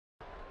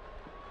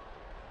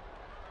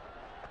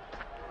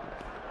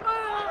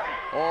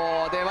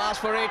asked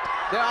for it.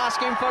 They're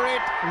asking for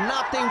it.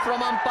 Nothing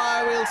from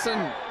umpire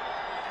Wilson.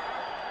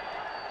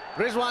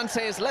 Rizwan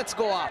says, let's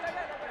go up.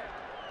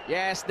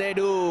 Yes, they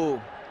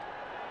do.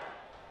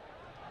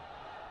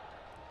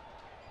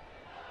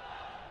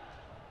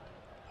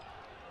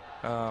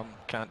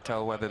 Can't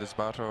tell whether this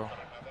bat or...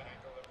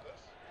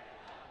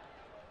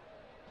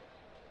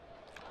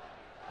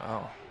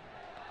 Oh,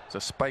 so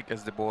spike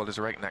as the ball is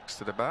right next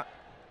to the bat.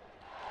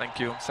 Thank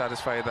you. I'm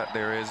satisfied that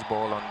there is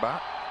ball on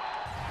bat.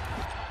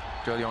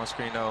 Jolly on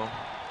screen now.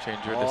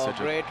 Change your decision.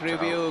 Great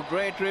review,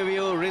 great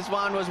review.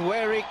 Rizwan was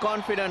very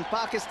confident.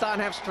 Pakistan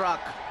have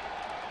struck.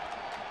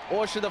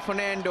 Orshada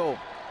Fernando.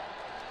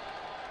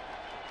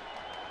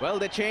 Well,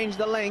 they changed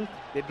the length.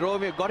 They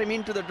drove him, got him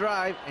into the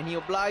drive, and he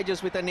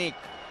obliges with a nick.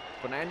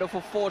 Fernando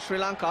for 4, Sri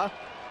Lanka.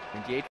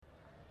 28.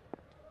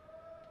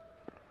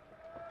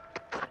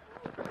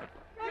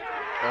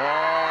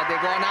 Oh,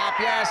 they've gone up.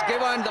 Yes,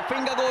 given. The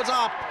finger goes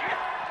up.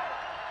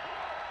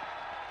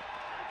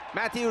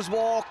 Matthews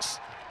walks.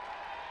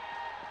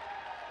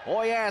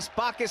 Oh yes,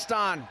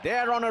 Pakistan,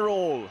 they're on a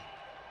roll.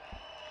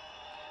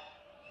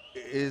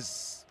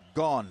 Is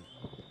gone.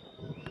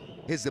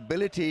 His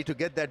ability to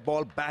get that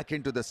ball back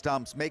into the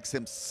stumps makes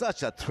him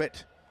such a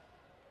threat.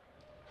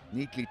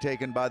 Neatly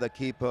taken by the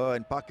keeper,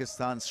 and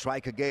Pakistan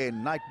strike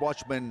again. Night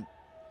watchman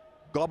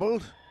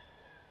gobbled,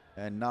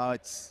 and now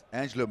it's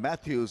Angelo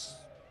Matthews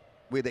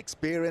with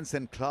experience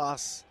and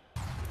class.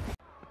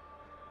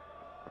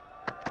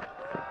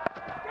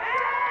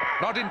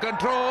 Not in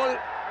control.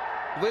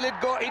 Will it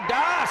go? It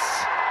does.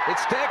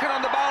 It's taken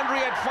on the boundary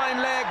at fine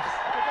leg.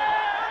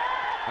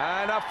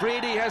 And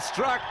Afridi has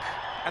struck.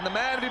 And the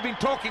man we've been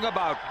talking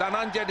about,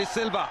 Dhananjay De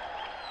Silva,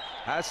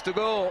 has to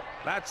go.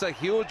 That's a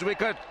huge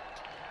wicket.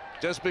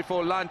 Just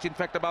before lunch, in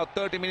fact, about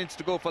 30 minutes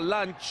to go for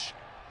lunch.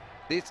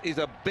 This is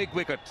a big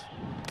wicket.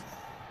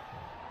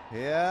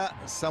 Yeah,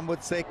 some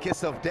would say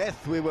kiss of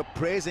death. We were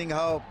praising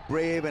how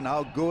brave and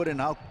how good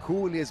and how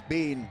cool he has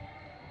been.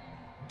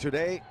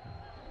 Today,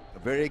 a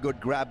very good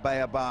grab by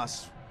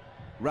Abbas.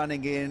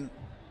 Running in,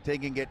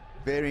 taking it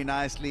very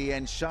nicely,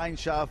 and Shaheen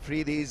Shah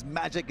Afridi's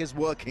magic is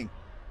working.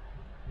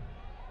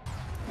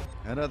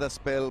 Another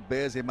spell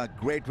bears him a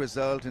great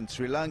result in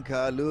Sri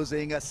Lanka,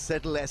 losing a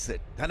settled asset.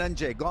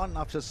 Dhananjay gone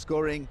after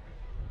scoring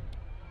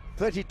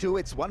 32.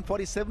 It's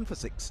 147 for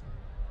 6.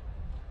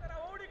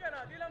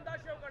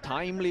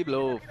 Timely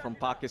blow from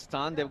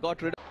Pakistan. They've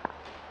got rid of...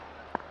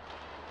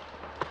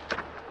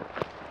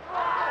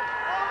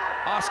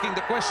 Asking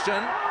the question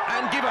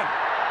and given.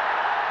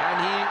 And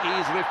he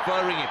is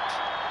referring it.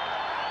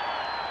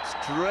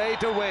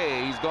 Straight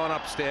away, he's gone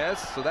upstairs.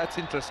 So that's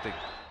interesting.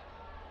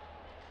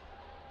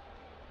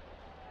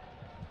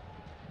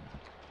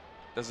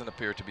 Doesn't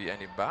appear to be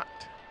any bat,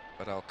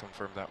 but I'll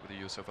confirm that with the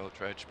use of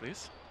outrage,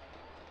 please.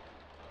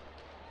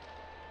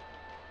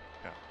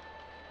 Yeah.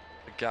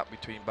 The gap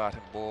between bat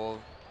and ball,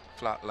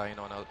 flat line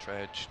on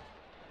outrage.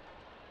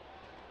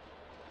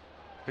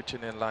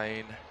 Pitching in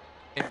line,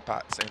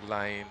 impacts in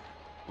line,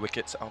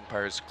 wickets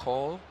umpires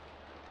call.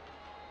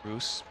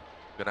 Bruce,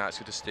 I'm gonna ask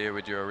you to stay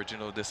with your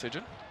original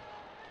decision.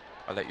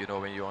 I'll let you know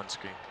when you're on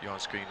screen. You're on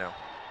screen now.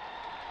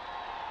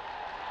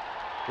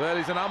 Well,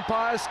 it's an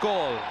umpire's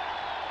call,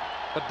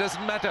 but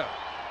doesn't matter.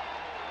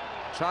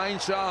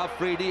 Shaheen Shah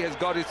Afridi has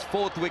got his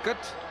 4th wicket,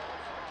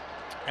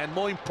 and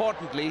more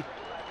importantly,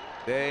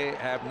 they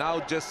have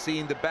now just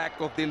seen the back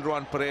of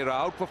Dilruwan Pereira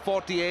out for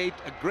 48.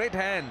 A great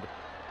hand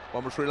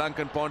from a Sri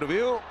Lankan point of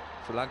view.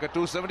 Sri Lanka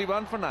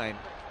 271 for 9.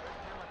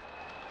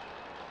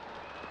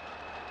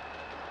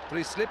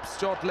 3 slips,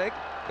 short leg,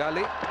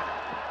 gully.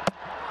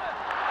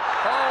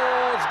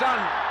 Oh, it's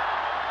done.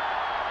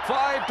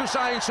 5 to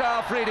Shaheen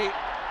Shah Afridi.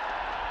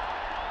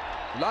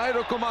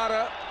 Lahiru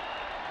Kumara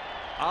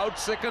out,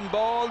 second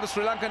ball. The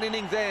Sri Lankan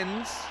innings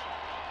ends,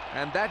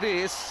 and that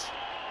is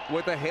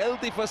with a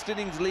healthy first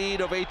innings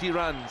lead of 80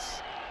 runs.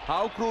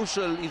 How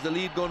crucial is the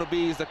lead going to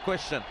be is the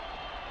question.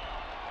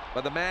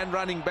 But the man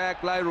running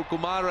back, Lahiru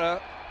Kumara,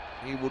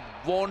 he would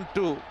want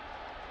to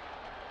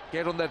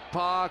get on that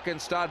park and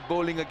start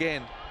bowling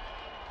again.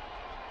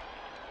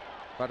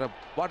 But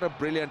what a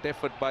brilliant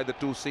effort by the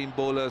 2 seam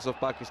bowlers of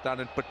Pakistan,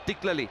 and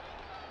particularly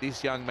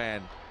this young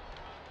man,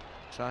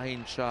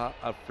 Shaheen Shah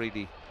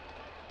Afridi.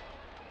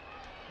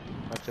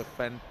 Such a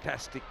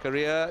fantastic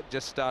career,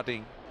 just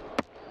starting.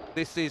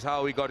 This is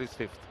how he got his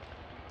 5th.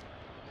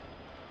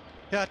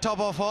 Yeah, top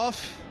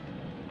off.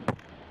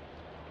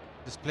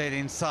 Just played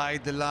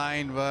inside the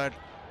line, but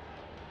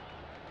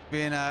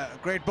been a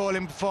great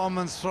bowling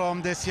performance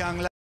from this young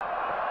lad.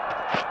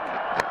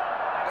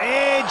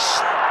 Edge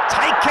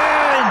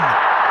taken.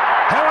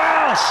 Who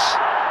else?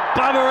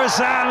 Babar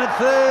Azam at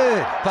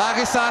 3rd.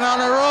 Pakistan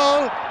on a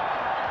roll.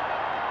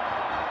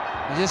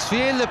 You just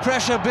feel the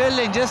pressure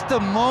building, just a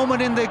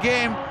moment in the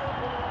game.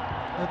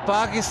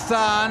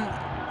 Pakistan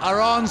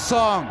are on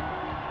song.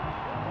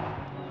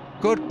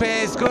 Good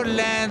pace, good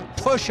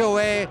length, push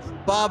away.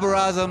 Babar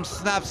Azam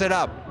snaps it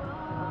up.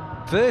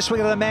 First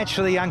wicket of the match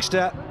for the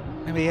youngster.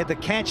 And he had the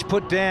catch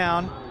put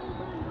down.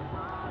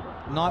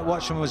 Night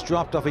watchman was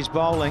dropped off his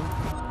bowling.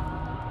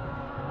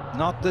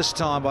 Not this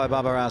time by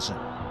Babar Azam.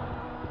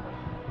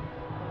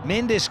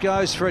 Mendes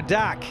goes for a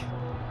duck.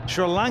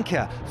 Sri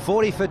Lanka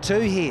 40 for 2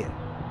 here.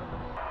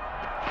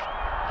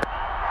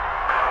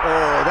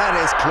 Oh, that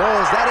is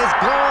close. That is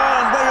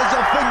gone. Where is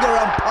your finger,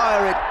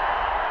 umpire?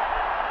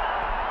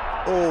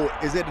 Oh,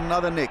 is it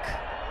another nick?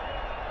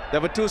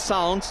 There were 2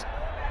 sounds,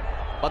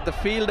 but the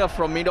fielder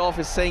from mid-off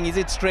is saying, is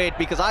it straight?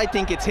 Because I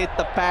think it's hit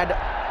the pad,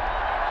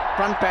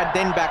 front pad,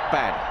 then back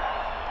pad.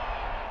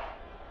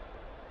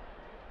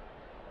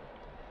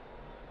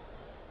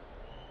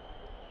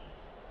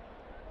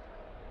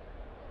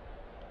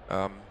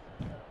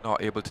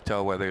 Not able to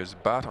tell whether there's a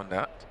bat on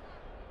that.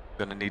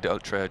 Gonna need the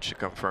ultra edge to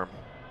confirm.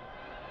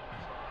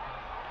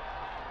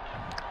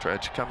 Ultra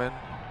edge come in.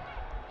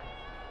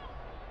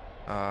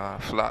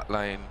 Flat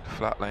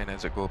line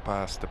as it go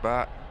past the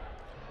bat.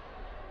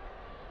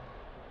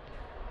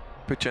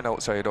 Pitching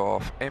outside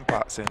off,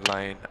 impacts in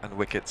line and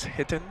wickets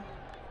hitting.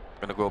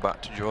 Gonna go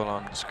back to Joel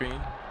on the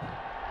screen.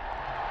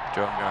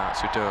 Joel, I'm gonna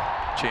ask you to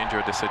change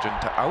your decision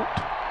to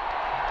out.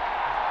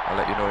 I'll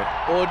let you know.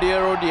 Oh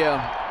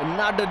dear,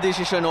 another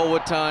decision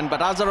overturned,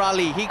 but Azhar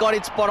Ali, he got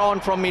it spot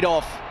on from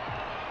mid-off.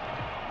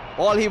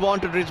 All he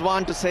wanted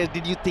Rizwan to say is,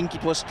 did you think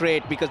it was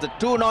straight? Because the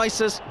 2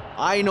 noises,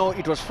 I know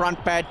it was front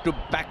pad to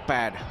back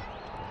pad.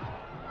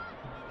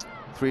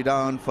 3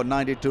 down for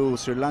 92.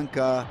 Sri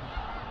Lanka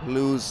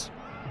lose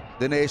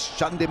Dinesh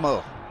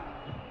Chandimal.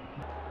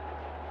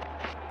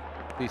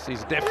 This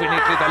is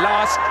definitely the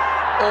last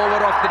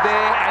over of the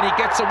day, and he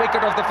gets a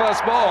wicket off the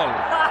first ball.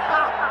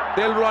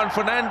 They'll run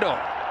Fernando.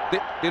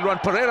 They'll run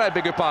Pereira, I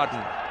beg your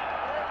pardon.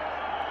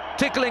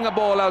 Tickling a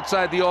ball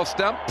outside the off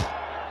stump.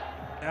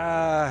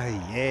 Ah,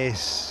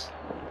 yes.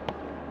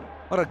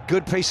 What a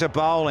good piece of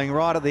bowling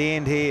right at the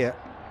end here.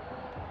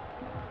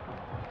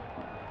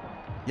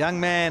 Young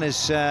man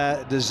has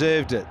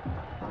deserved it.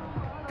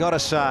 Gotta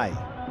say.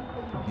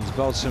 He's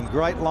bowled some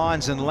great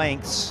lines and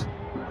lengths.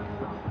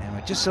 And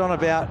we're just on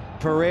about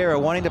Pereira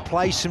wanting to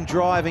play some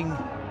driving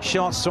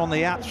shots on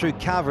the up through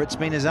cover. It's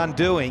been his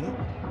undoing.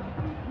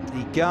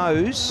 He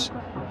goes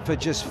for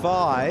just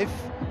 5.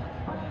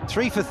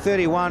 3 for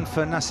 31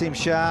 for Naseem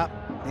Shah.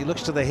 He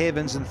looks to the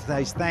heavens and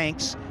says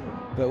thanks.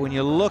 But when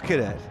you look at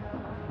it,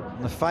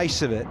 on the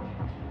face of it,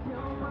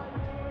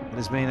 it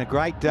has been a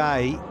great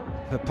day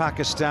for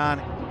Pakistan.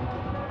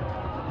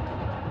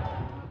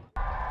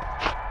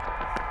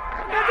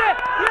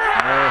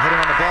 Hitting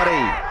on the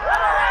body.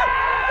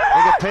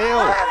 Big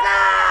appeal.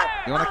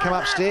 You want to come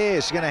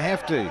upstairs, you're going to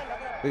have to,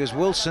 because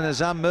Wilson is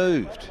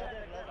unmoved.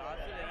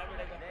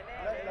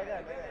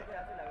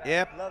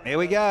 Yep, here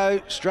we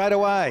go, straight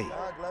away.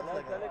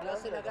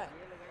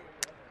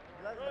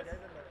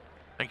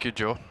 Thank you,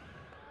 Joe.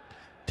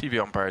 TV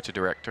umpire to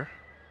director.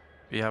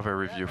 We have a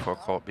review for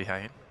caught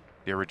behind.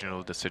 The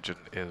original decision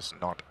is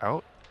not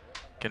out.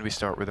 Can we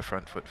start with the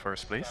front foot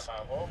first, please?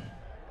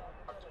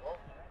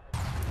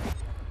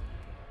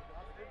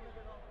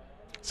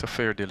 It's a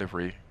fair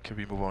delivery. Can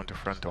we move on to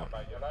front on?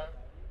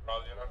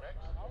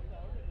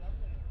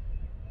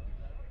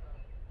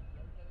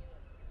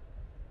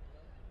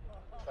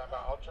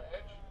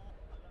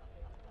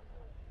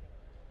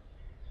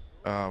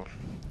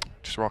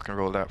 Just rock and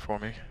roll that for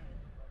me.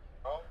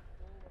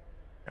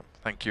 Yep,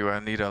 thank you. I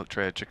need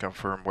ultra edge to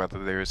confirm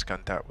whether there is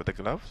contact with the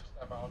glove.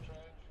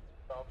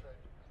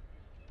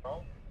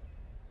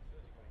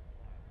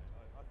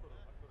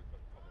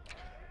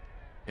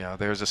 Yeah,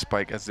 there's a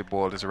spike as the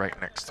ball is right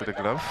next to the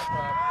glove.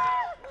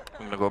 I'm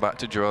going to go back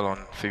to Joel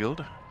on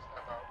field.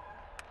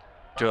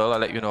 Joel, I'll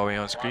let you know when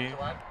you're on screen.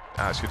 I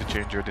ask you to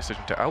change your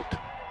decision to out.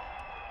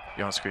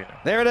 You're on screen now.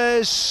 There it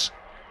is.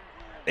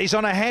 He's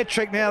on a hat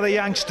trick now, the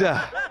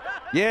youngster.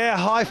 Yeah,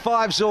 high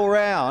fives all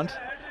round.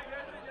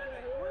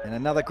 And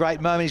another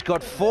great moment. He's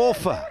got 4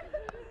 for.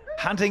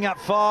 Hunting up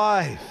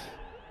 5.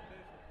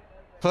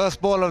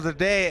 First ball of the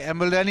day, and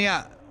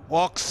Millennia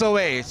walks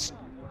away. It's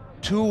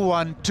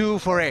 2-1-2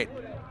 for 8.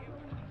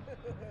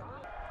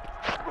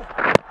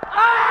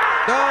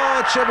 Oh,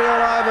 it should be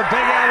all over. Big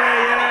over,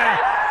 yeah.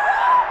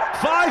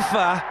 5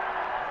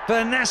 for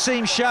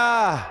Naseem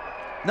Shah.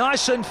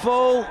 Nice and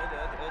full.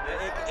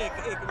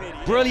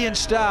 Brilliant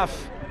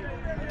stuff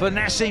for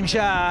Naseem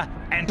Shah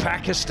and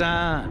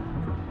Pakistan.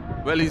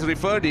 Well, he's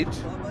referred it.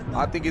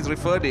 I think he's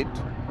referred it.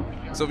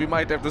 So we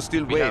might have to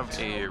still wait. We have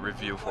a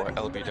review for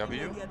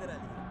LBW.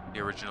 The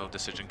original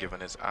decision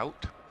given is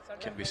out.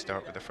 Can we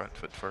start with the front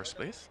foot first,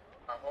 please?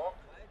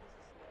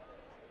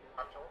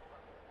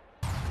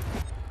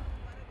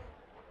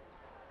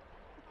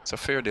 It's a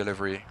fair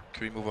delivery.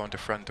 Can we move on to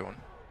front on?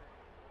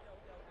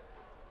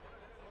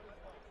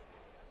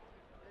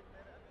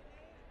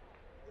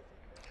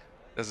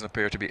 Doesn't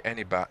appear to be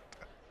any bat.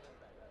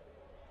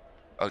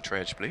 Ultra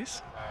edge,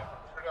 please.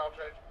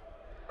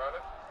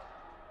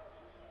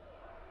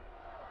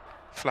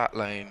 Flat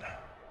line,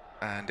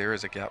 and there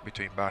is a gap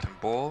between bat and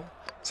ball.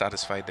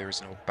 Satisfied there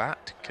is no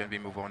bat. Can we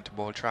move on to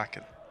ball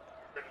tracking?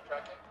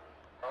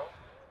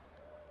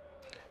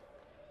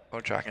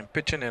 Ball tracking,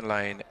 pitching in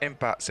line,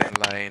 impacts in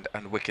line,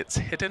 and wickets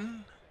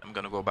hidden. I'm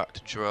going to go back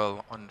to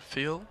Joel on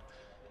field.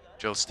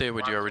 Joel, stay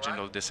with your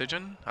original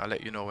decision. I'll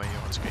let you know when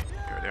you're on screen.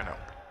 You're there now.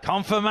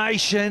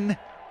 Confirmation.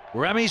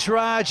 Ramesh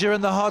Raja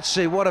in the hot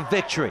seat. What a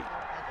victory.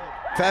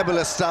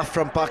 Fabulous stuff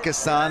from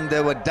Pakistan.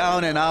 They were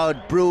down and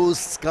out, bruised,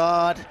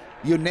 scarred,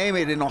 you name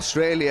it, in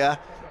Australia.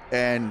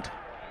 And,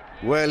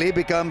 well, he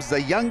becomes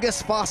the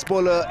youngest fast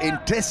bowler in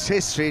Test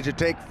history to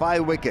take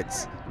 5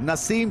 wickets.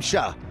 Naseem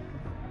Shah